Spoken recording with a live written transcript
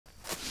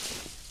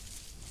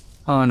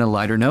On a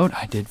lighter note,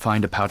 I did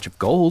find a pouch of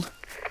gold.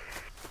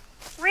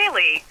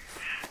 Really?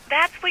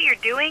 That's what you're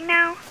doing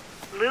now?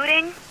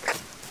 Looting?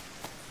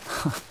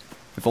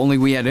 If only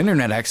we had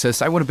internet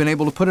access, I would have been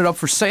able to put it up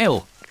for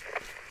sale.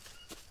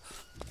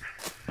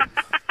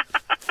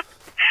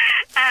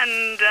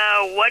 And,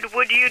 what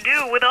would you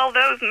do with all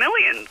those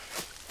millions?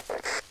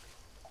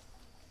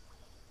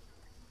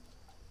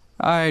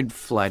 I'd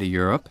fly to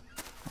Europe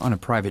on a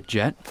private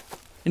jet,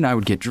 and I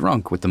would get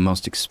drunk with the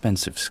most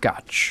expensive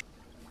scotch.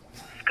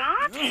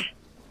 Scotch?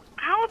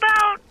 How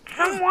about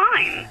some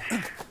wine?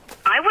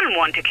 I wouldn't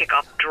want to kick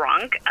off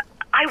drunk.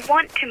 I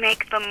want to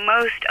make the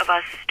most of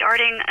us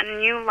starting a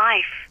new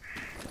life.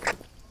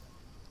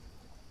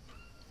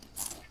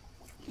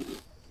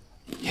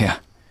 Yeah.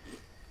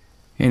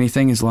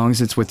 Anything as long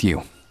as it's with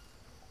you.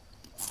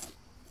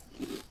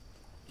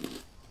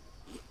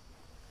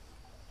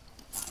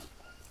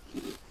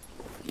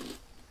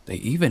 They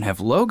even have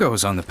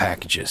logos on the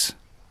packages.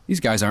 These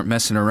guys aren't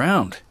messing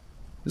around.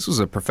 This was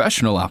a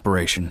professional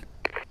operation.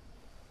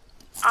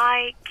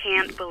 I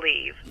can't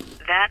believe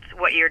that's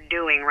what you're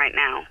doing right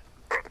now.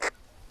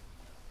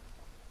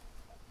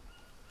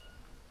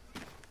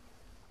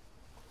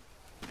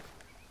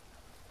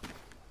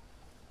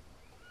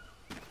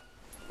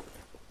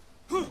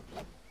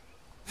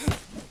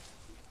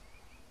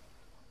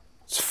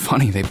 It's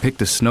funny they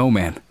picked a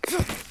snowman.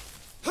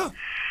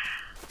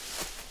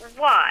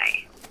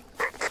 Why?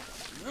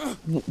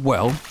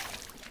 Well,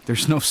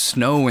 there's no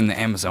snow in the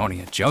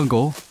Amazonia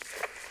jungle.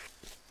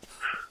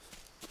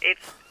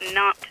 It's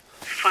not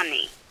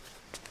funny.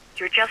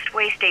 You're just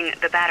wasting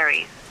the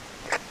batteries.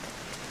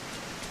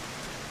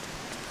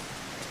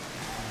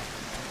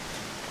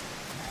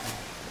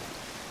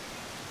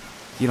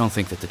 You don't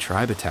think that the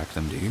tribe attacked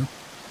them, do you?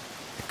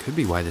 It could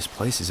be why this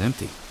place is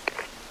empty.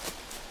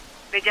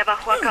 The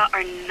Yabahuaca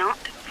are not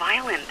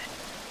violent.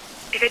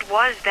 If it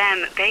was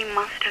them, they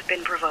must have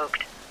been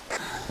provoked.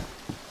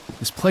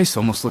 This place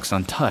almost looks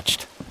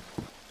untouched.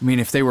 I mean,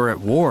 if they were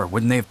at war,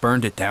 wouldn't they have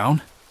burned it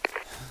down?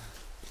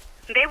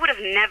 They would have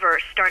never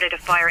started a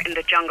fire in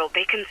the jungle.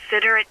 They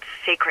consider it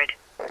sacred.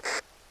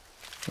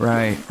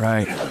 Right.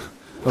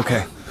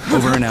 Okay,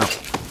 over and out.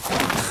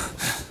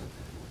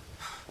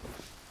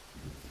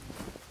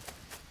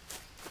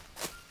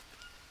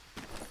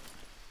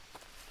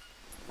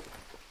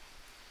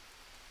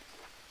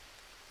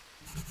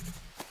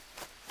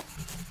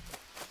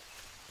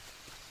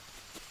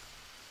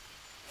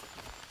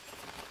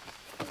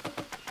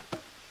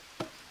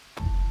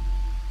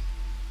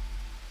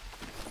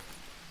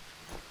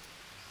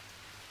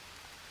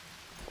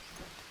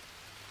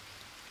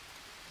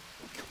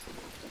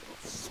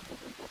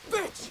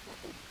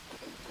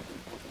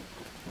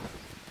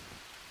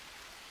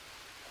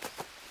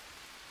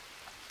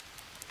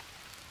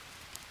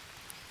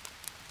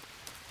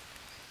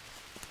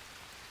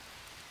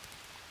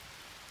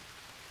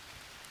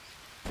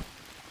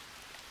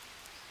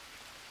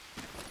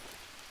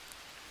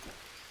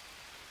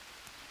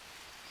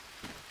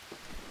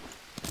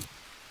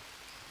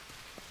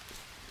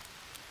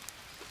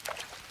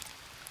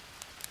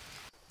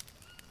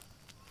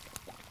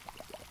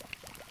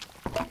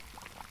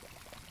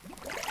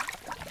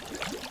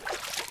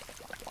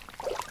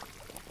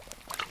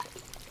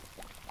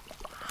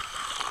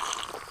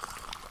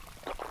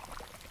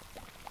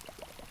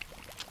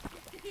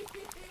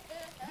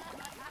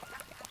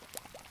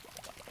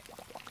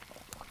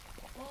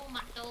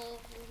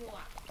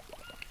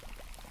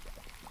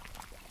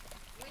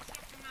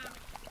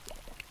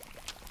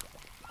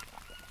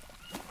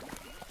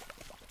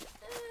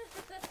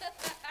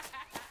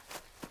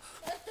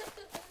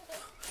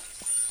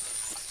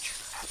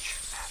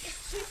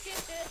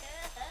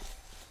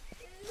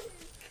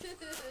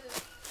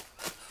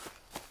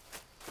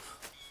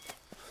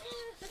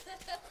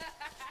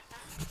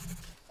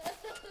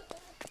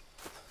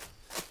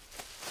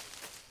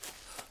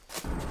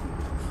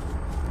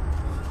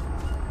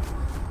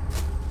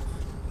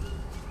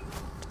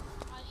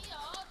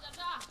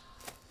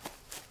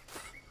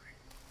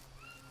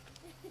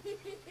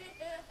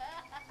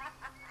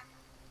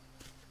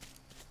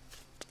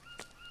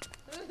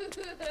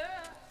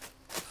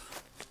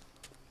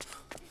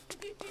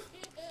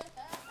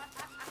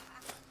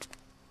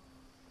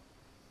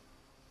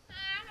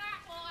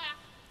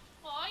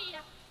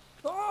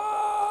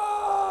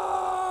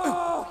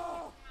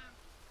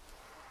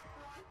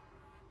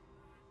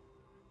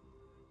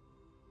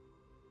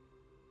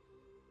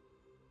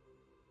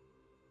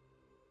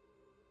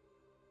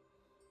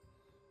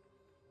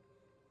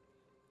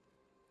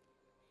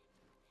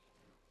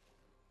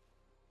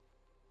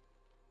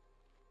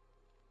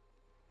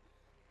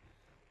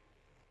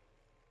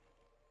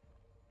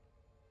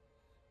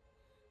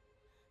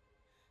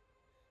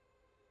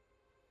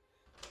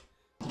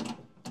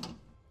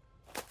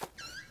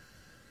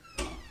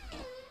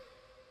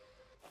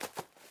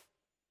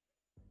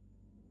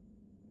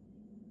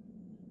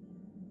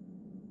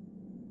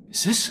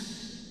 Is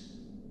this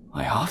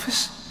my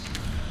office?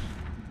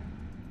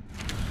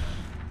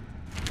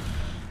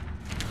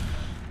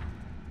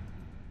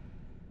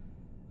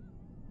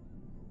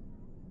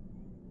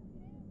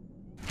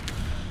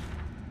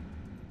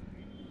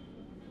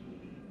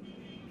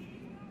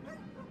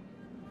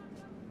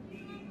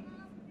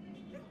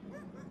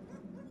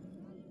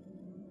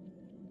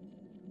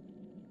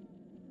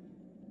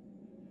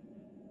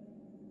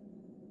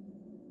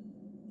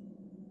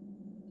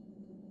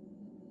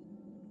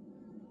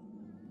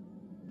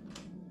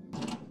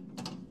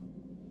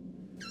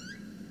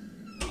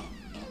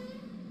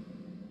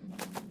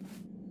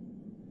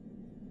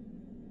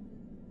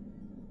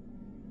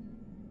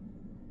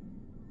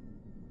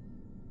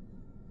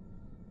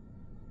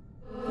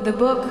 The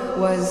book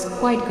was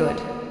quite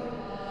good,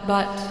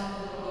 but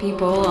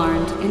people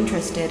aren't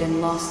interested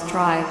in lost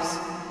tribes,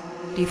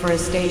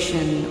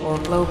 deforestation, or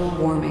global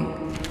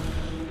warming.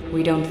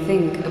 We don't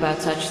think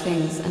about such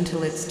things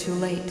until it's too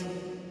late.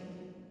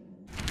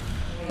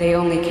 They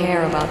only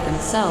care about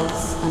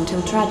themselves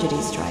until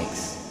tragedy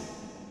strikes.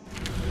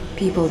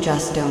 People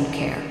just don't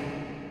care.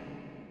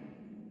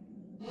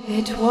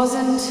 It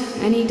wasn't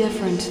any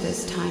different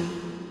this time.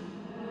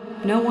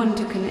 No one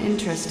took an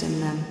interest in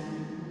them,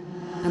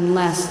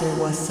 unless there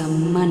was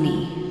some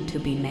money to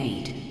be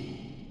made.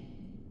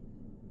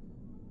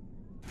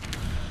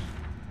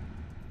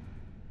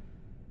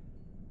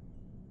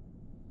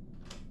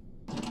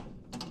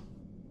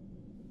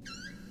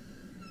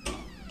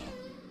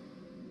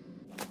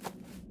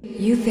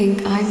 You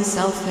think I'm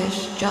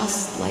selfish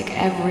just like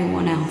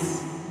everyone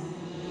else,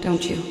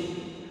 don't you?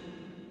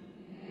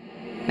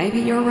 Maybe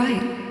you're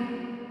right.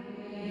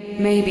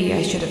 Maybe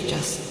I should have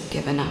just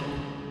given up.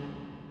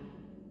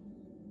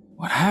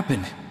 What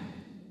happened?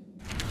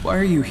 Why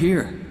are you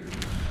here?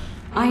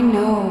 I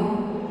know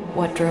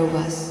what drove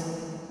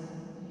us,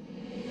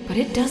 but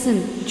it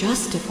doesn't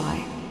justify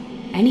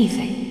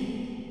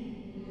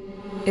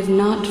anything. If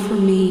not for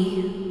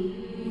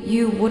me,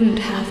 you wouldn't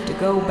have to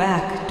go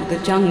back to the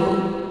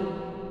jungle.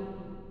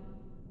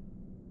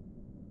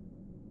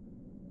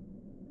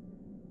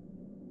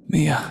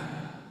 Mia,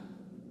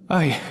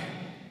 I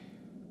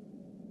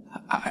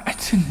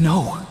didn't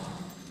know.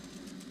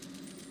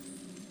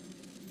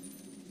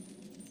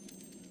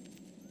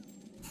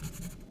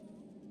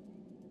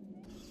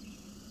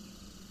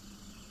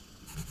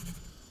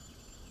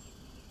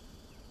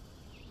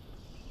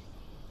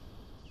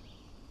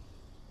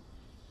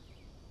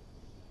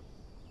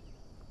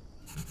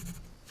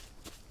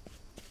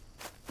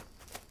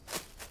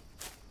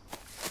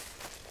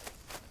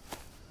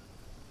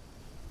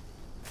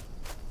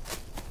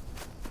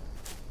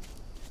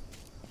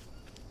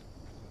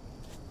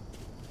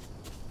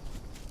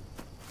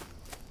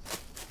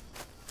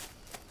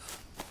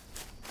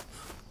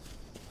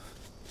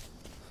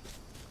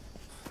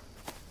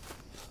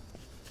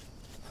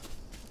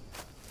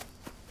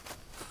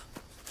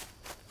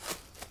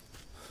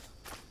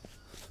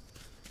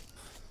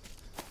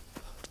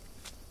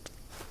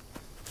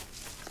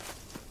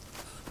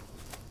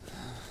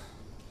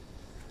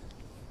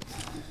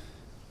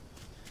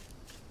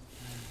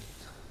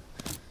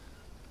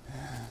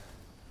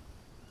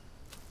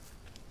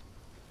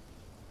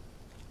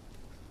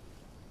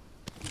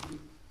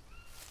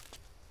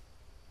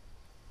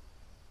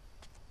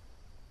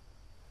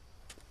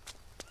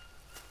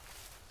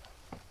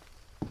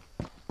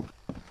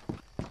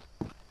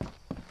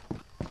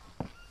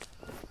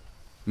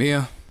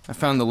 Mia, I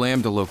found the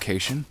Lambda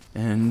location,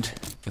 and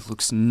it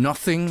looks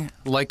nothing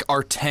like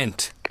our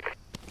tent.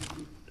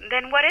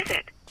 Then what is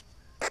it?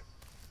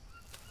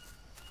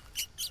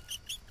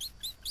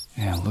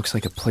 Yeah, it looks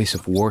like a place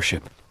of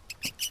worship,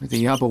 where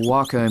the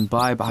Yabawaka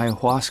imbibe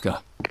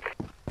ayahuasca.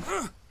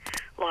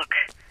 Look,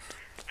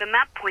 the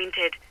map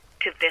pointed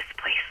to this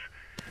place.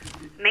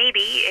 Maybe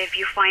if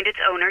you find its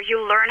owner,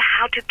 you'll learn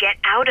how to get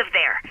out of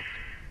there.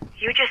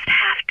 You just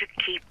have to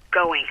keep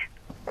going.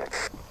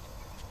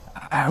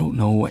 I don't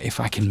know if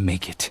I can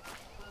make it.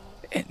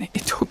 And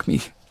it took me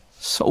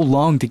so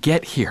long to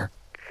get here.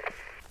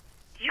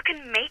 You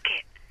can make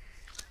it.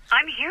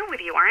 I'm here with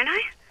you, aren't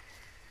I?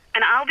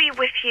 And I'll be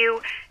with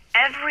you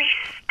every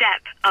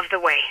step of the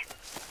way.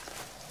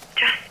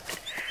 Just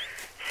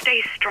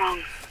stay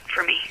strong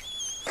for me.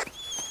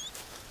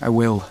 I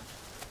will.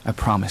 I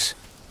promise.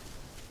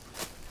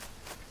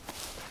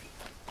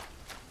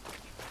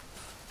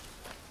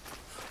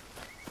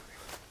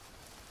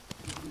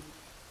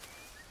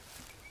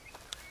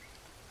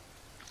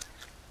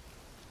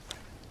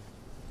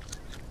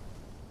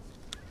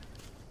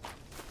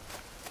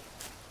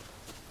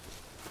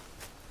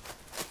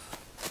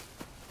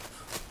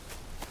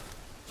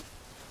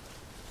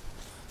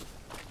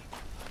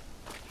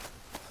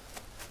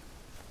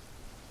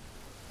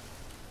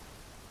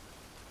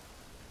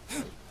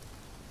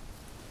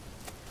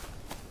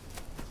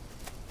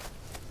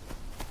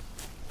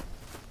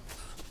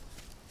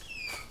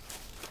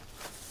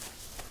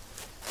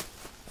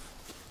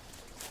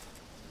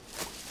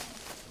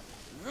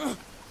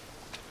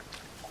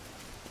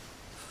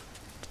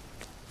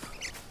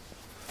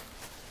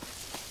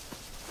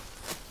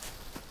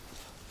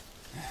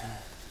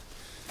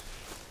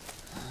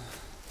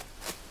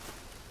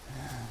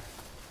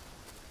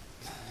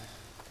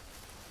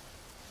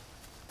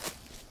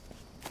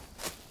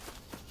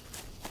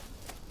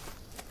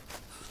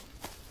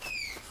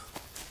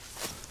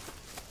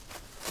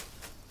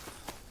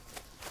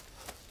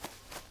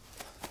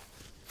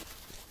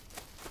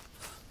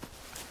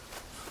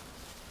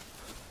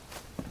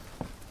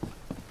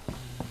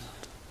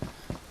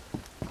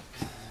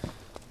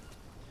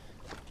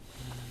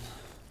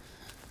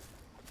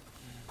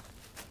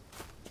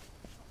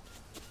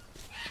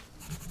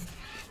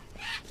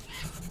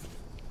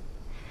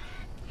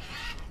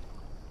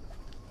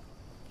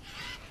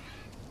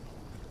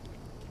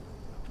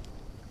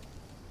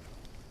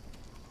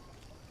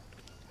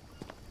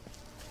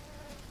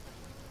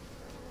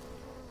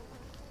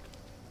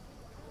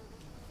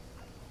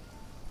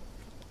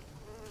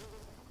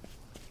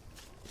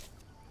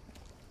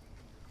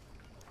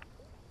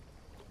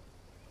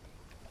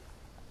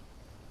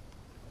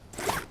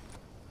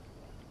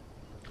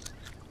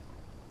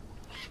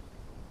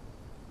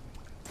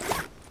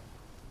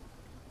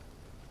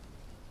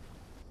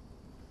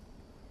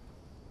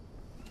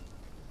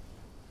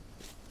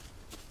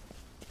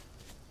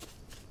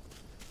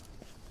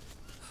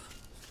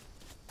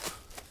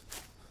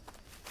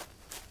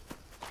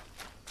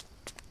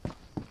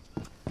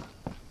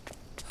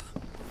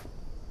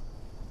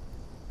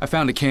 I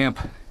found a camp.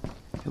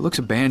 It looks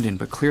abandoned,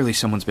 but clearly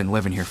someone's been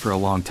living here for a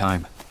long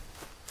time.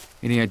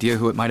 Any idea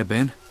who it might have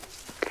been?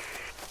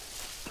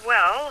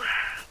 Well,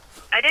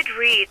 I did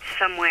read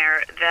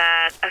somewhere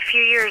that a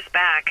few years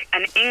back,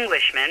 an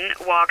Englishman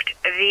walked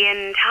the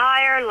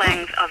entire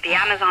length of the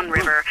Amazon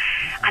River,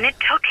 and it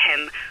took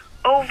him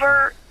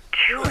over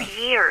 2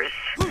 years.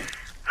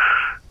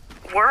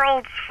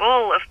 Worlds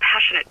full of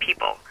passionate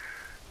people.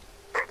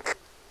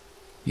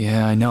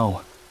 Yeah, I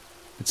know.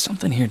 But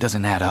something here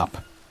doesn't add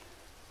up.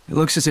 It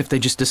looks as if they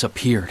just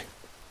disappeared.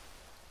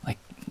 Like,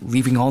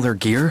 leaving all their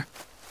gear?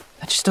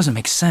 That just doesn't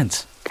make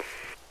sense.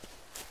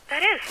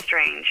 That is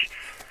strange.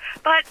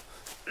 But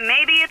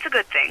maybe it's a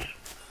good thing.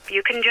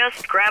 You can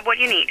just grab what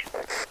you need.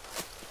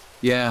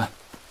 Yeah,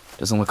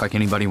 doesn't look like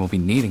anybody will be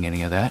needing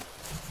any of that.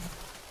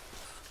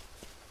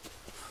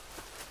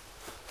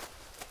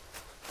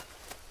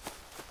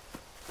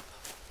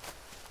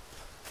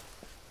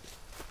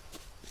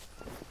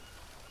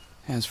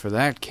 As for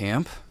that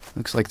camp,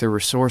 looks like they're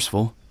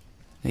resourceful.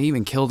 They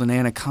even killed an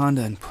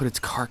anaconda and put its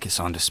carcass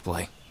on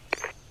display.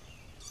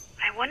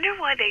 I wonder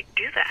why they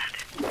do that.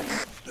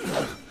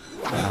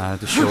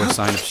 To show a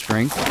sign of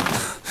strength.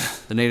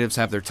 The natives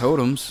have their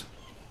totems.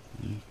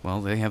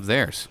 Well, they have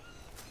theirs.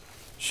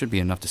 Should be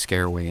enough to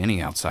scare away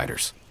any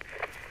outsiders.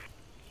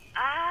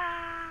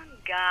 Ah,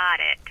 got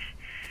it.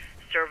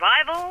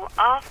 Survival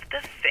of the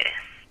fittest.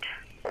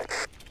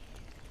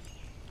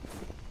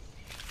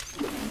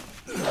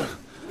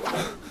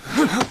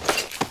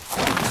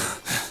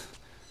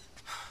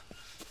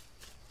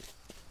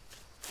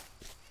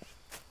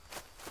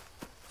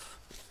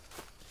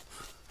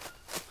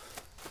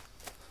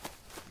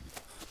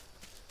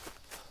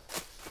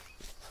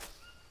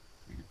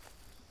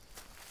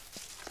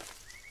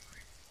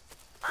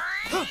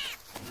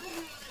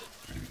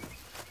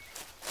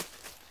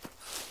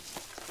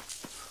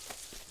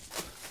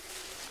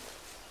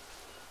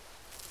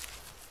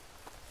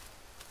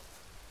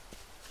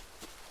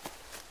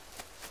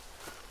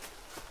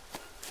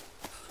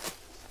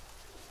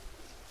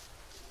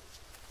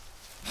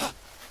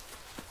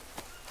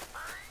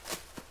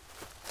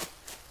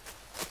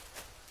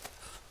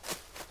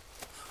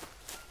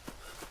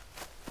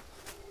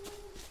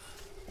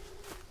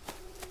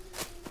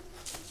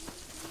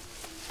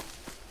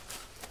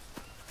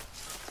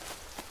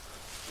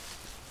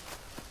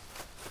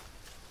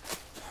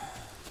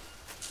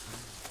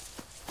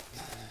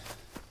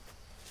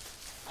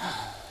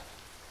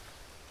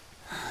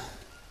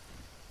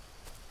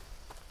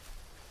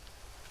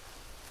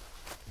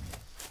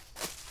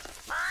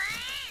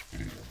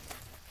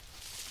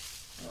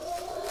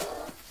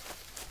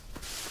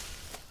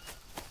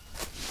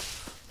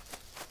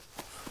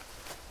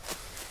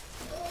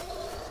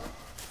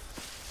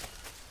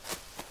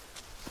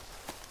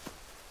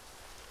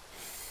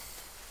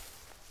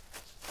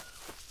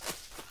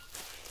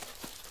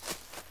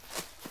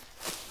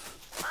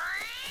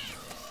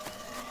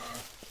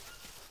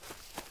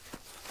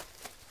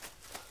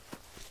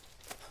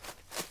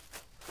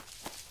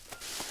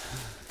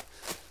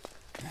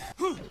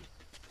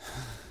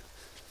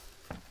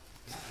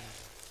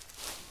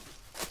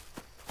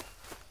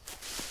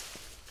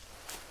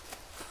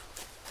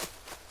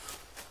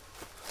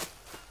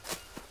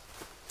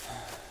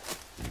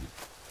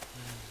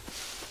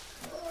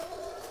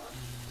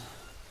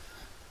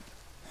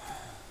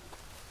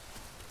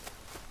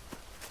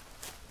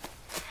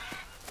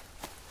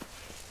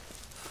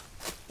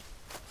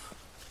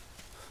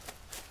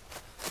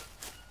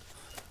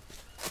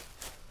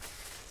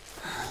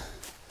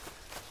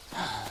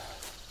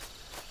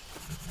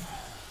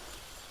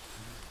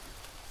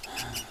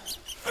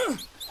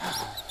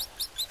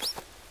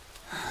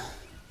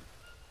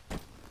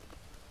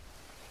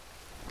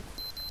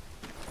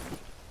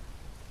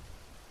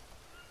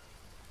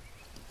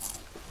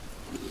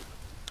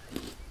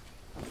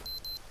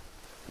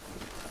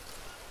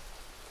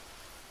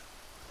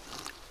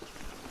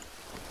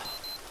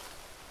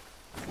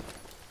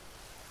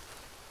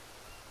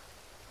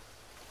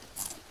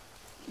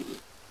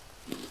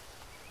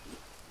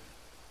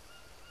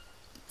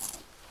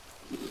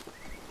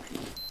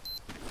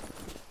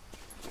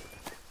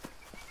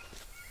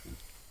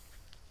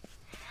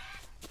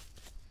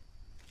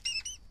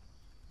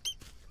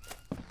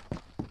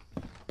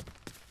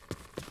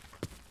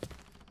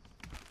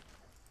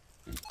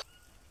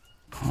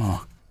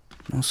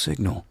 No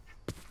signal.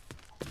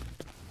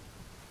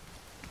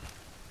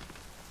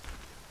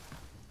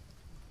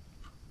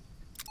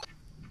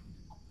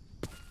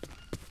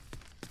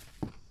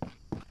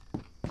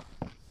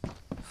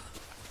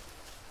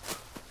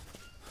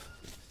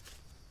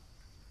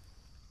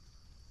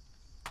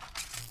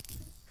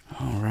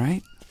 All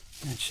right,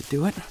 that should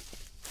do it.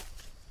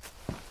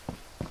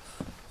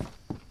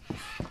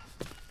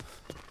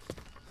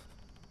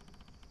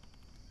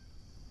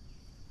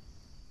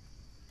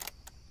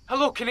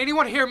 Hello, can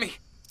anyone hear me?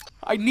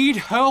 I need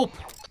help.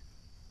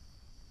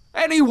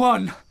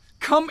 Anyone,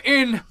 come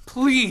in,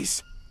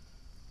 please.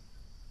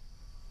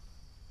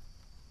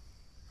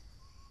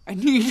 I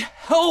need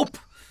help.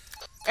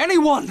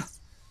 Anyone,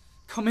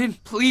 come in,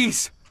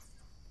 please.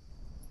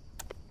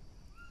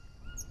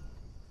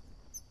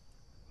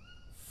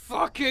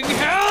 Fucking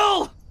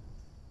hell!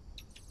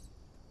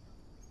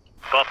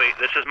 Copy.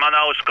 This is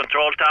Manaus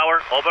Control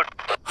Tower. Over.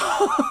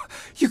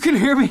 You can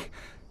hear me?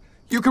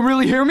 You can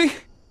really hear me?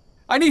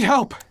 I need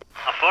help.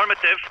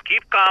 Affirmative.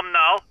 Keep calm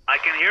now. I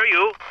can hear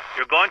you.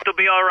 You're going to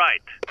be all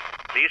right.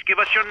 Please give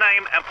us your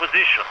name and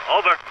position.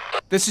 Over.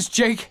 This is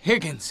Jake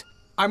Higgins.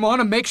 I'm on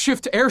a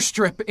makeshift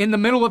airstrip in the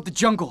middle of the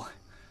jungle.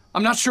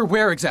 I'm not sure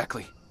where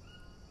exactly.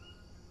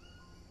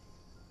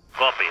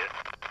 Copy.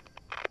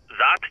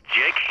 That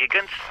Jake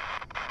Higgins?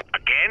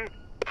 Again?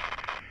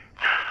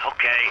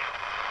 Okay.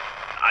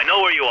 I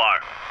know where you are.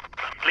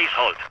 Please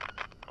hold.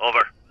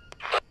 Over.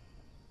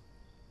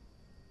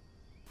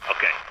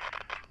 Okay.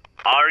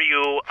 Are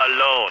you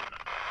alone?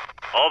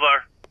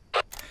 Over.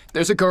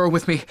 There's a girl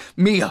with me,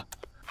 Mia.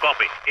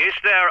 Copy. Is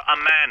there a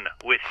man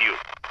with you?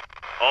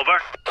 Over.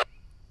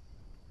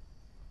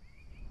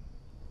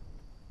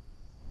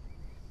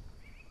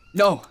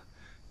 No,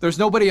 there's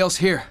nobody else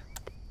here.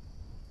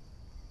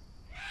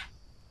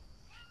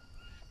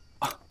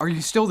 Are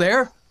you still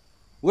there?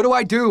 What do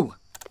I do?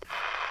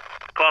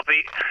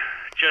 Copy.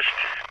 Just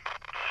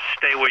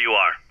stay where you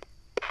are.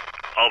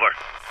 Over.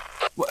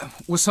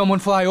 Will someone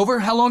fly over?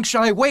 How long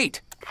should I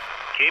wait?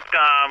 Keep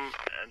calm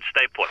and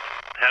stay put.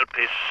 Help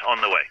is on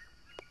the way.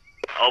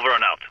 Over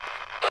and out.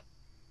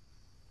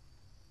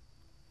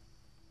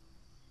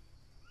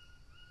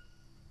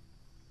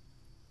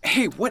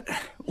 Hey, what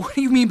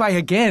do you mean by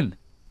again?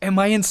 Am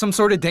I in some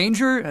sort of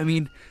danger? I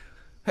mean,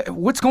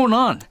 what's going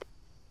on?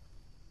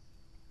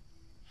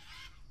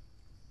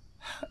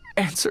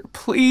 Answer,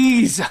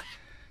 please.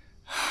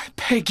 I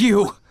beg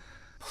you.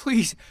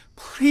 Please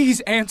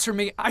answer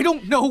me. I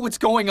don't know what's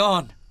going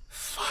on.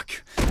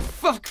 Fuck.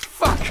 What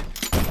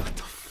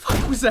the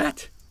fuck was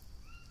that?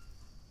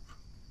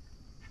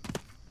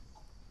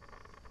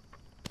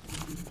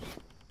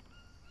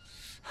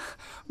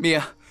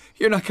 Mia,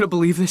 you're not gonna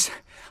believe this.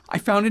 I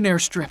found an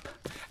airstrip,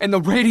 and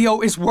the radio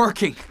is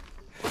working.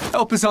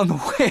 Help is on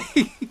the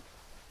way.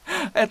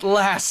 At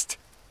last.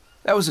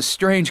 That was a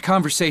strange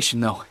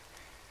conversation, though.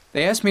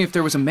 They asked me if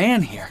there was a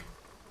man here.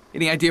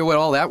 Any idea what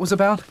all that was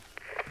about?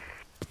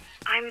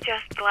 I'm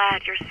just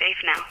glad you're safe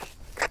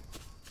now.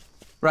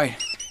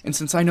 Right. And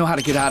since I know how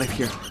to get out of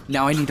here,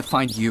 now I need to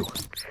find you.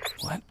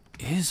 What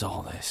is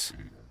all this?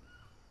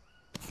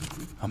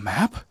 A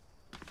map?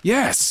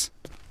 Yes!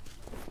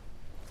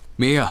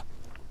 Mia,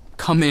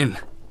 come in.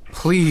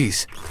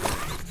 Please.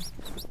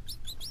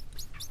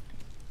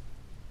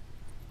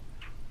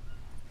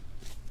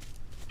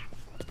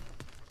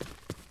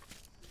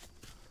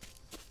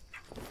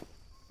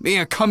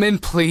 Mia, come in,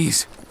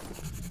 please.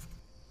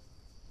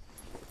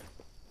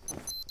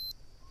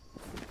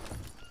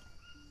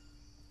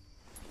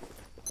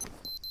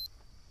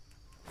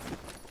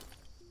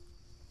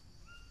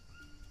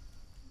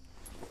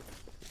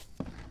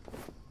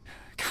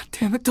 God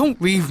damn it,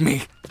 don't leave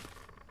me.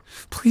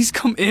 Please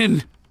come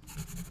in.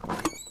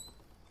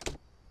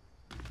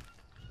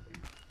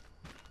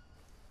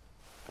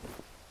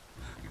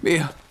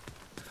 Mia,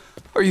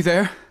 are you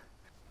there?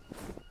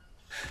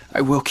 I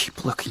will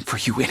keep looking for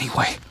you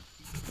anyway.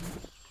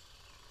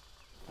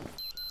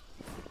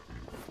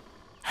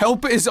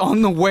 Help is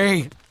on the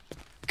way.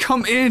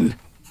 Come in.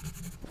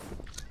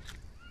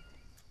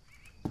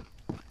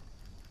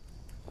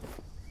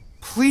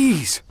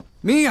 Please,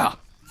 Mia.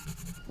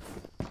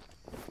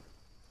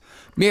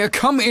 Mia,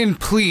 come in,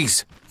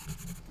 please.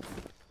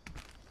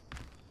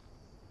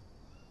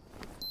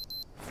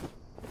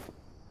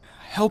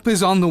 Help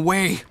is on the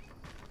way.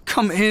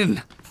 Come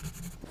in.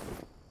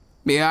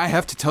 Mia, I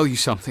have to tell you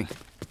something.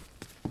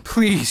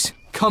 Please,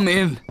 come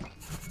in.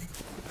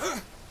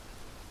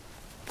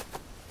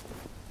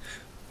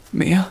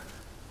 Mia?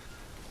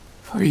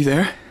 Are you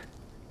there?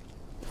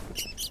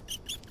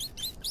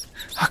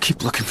 I'll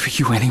keep looking for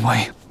you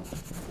anyway.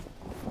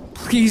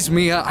 Please,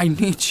 Mia, I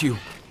need you.